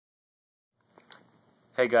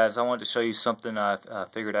Hey guys, I wanted to show you something I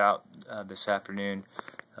figured out this afternoon.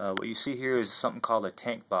 What you see here is something called a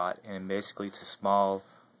tank bot, and basically it's a small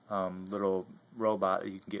little robot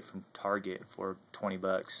that you can get from Target for 20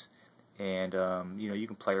 bucks. And you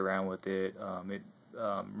can play around with it. It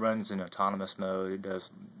runs in autonomous mode. It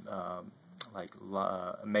does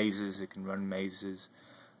mazes. It can run mazes,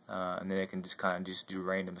 and then it can just kind of just do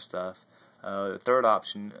random stuff. The third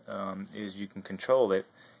option is you can control it,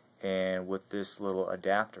 and with this little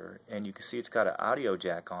adapter, and you can see it's got an audio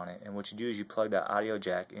jack on it, and what you do is you plug that audio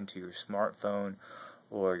jack into your smartphone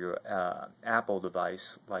or your Apple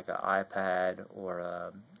device like an iPad or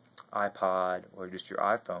an iPod or just your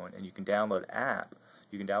iPhone, and you can download an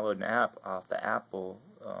app off the Apple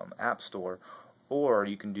App Store, or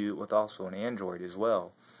you can do it with also an Android as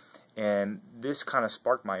well. And this kind of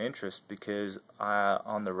sparked my interest because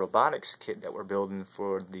on the robotics kit that we're building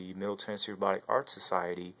for the Middle Tennessee Robotic Arts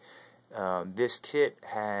Society, this kit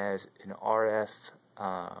has an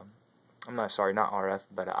but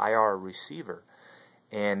an IR receiver.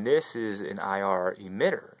 And this is an IR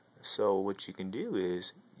emitter. So what you can do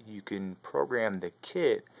is you can program the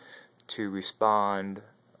kit to respond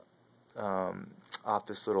off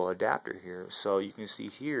this little adapter here. So you can see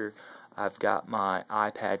here I've got my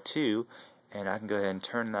iPad 2, and I can go ahead and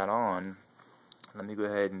turn that on. Let me go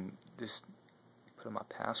ahead and just put in my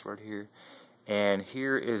password here. And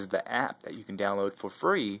here is the app that you can download for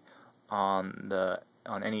free on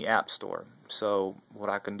any app store. So what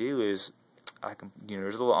I can do is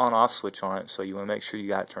there's a little on-off switch on it, so you want to make sure you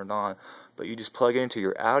got it turned on. But you just plug it into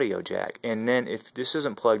your audio jack, and then if this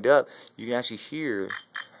isn't plugged up, you can actually hear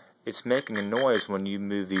it's making a noise when you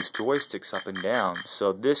move these joysticks up and down.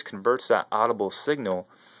 So this converts that audible signal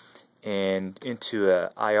into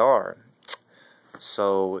a IR.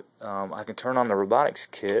 So I can turn on the robotics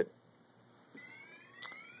kit,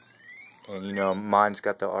 and mine's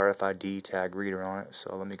got the RFID tag reader on it.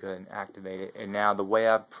 So let me go ahead and activate it. And now the way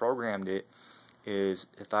I've programmed it is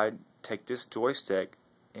if I take this joystick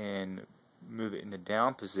and move it in the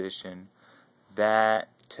down position, that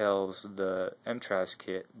tells the MTRAS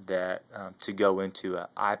kit that to go into an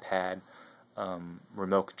iPad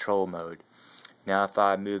remote control mode. Now if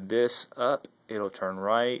I move this up, it'll turn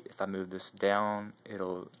right. If I move this down,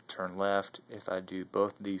 it'll turn left. If I do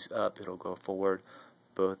both of these up, it'll go forward.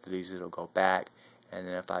 Both of these, it'll go back. And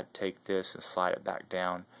then if I take this and slide it back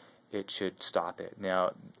down, it should stop it.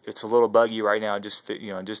 Now it's a little buggy right now. Just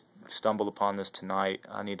stumbled upon this tonight.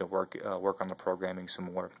 I need to work on the programming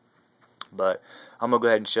some more. But I'm going to go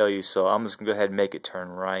ahead and show you. So I'm just going to go ahead and make it turn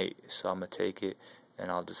right. So I'm going to take it and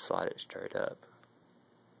I'll just slide it straight up.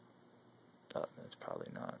 Oh, that's probably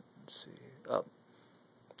not. Let's see. Oh,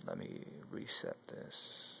 let me reset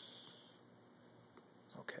this.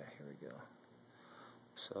 Okay, here we go.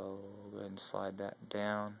 So go ahead and slide that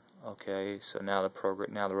down. Okay, so now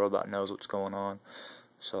the robot knows what's going on.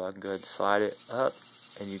 So I can go ahead and slide it up,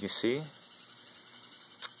 and you can see.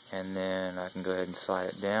 And then I can go ahead and slide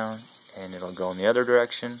it down, and it'll go in the other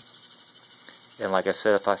direction. And like I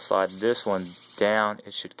said, if I slide this one down,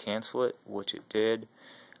 it should cancel it, which it did.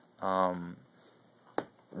 The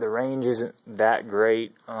range isn't that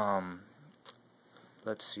great.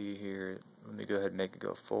 Let's see here. Let me go ahead and make it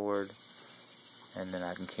go forward, and then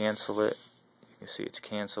I can cancel it. You can see it's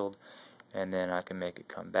canceled, and then I can make it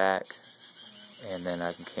come back, and then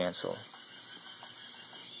I can cancel.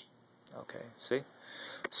 Okay, see?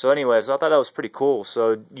 So anyways, I thought that was pretty cool.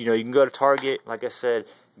 So you can go to Target, like I said,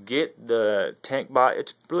 get the tank bot.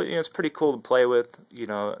 It's really it's pretty cool to play with.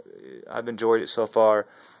 I've enjoyed it so far,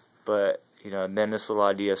 but then this little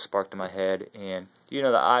idea sparked in my head, and the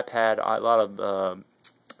iPad, a lot of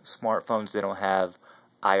smartphones, they don't have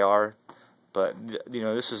IR, but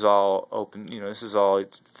this is all open. This is all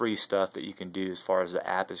free stuff that you can do as far as the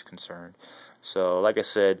app is concerned. So like I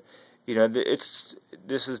said, this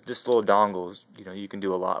little dongle, you can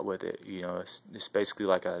do a lot with it. It's basically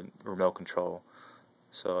like a remote control.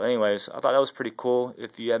 So anyways, I thought that was pretty cool.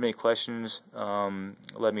 If you have any questions,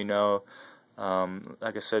 let me know.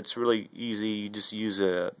 Like I said, it's really easy. You just use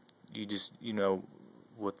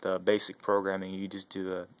with the basic programming, you just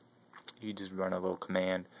run a little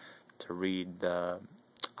command to read the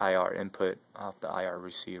IR input off the IR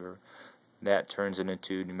receiver. That turns it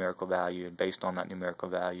into numerical value, and based on that numerical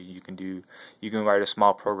value, you can write a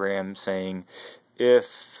small program saying,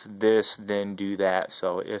 if this, then do that.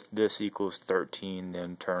 So if this equals 13,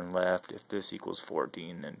 then turn left. If this equals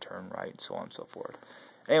 14, then turn right, so on and so forth.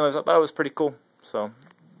 Anyways, I thought it was pretty cool. So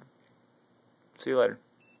see you later.